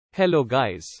Hello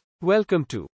guys. Welcome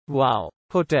to Wow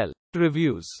Hotel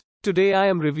Reviews. Today I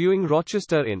am reviewing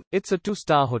Rochester Inn. It's a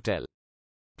 2-star hotel.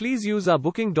 Please use our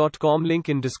booking.com link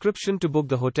in description to book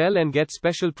the hotel and get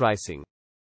special pricing.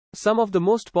 Some of the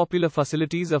most popular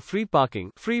facilities are free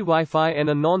parking, free Wi-Fi and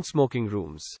a non-smoking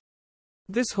rooms.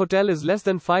 This hotel is less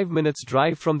than 5 minutes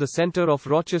drive from the center of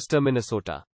Rochester,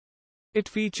 Minnesota. It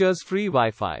features free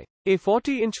Wi-Fi. A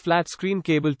 40-inch flat-screen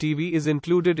cable TV is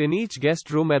included in each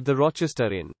guest room at the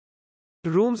Rochester Inn.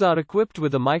 Rooms are equipped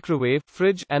with a microwave,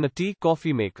 fridge, and a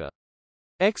tea/coffee maker.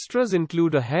 Extras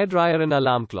include a hairdryer and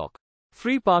alarm clock.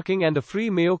 Free parking and a free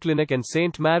Mayo Clinic and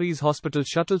St. Mary's Hospital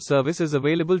shuttle service is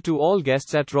available to all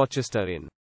guests at Rochester Inn.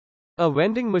 A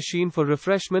vending machine for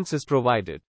refreshments is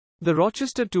provided. The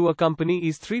Rochester Tour Company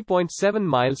is 3.7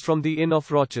 miles from the Inn of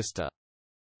Rochester.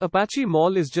 Apache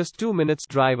Mall is just 2 minutes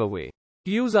drive away.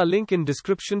 Use our link in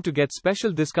description to get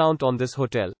special discount on this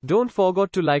hotel. Don't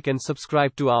forget to like and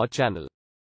subscribe to our channel.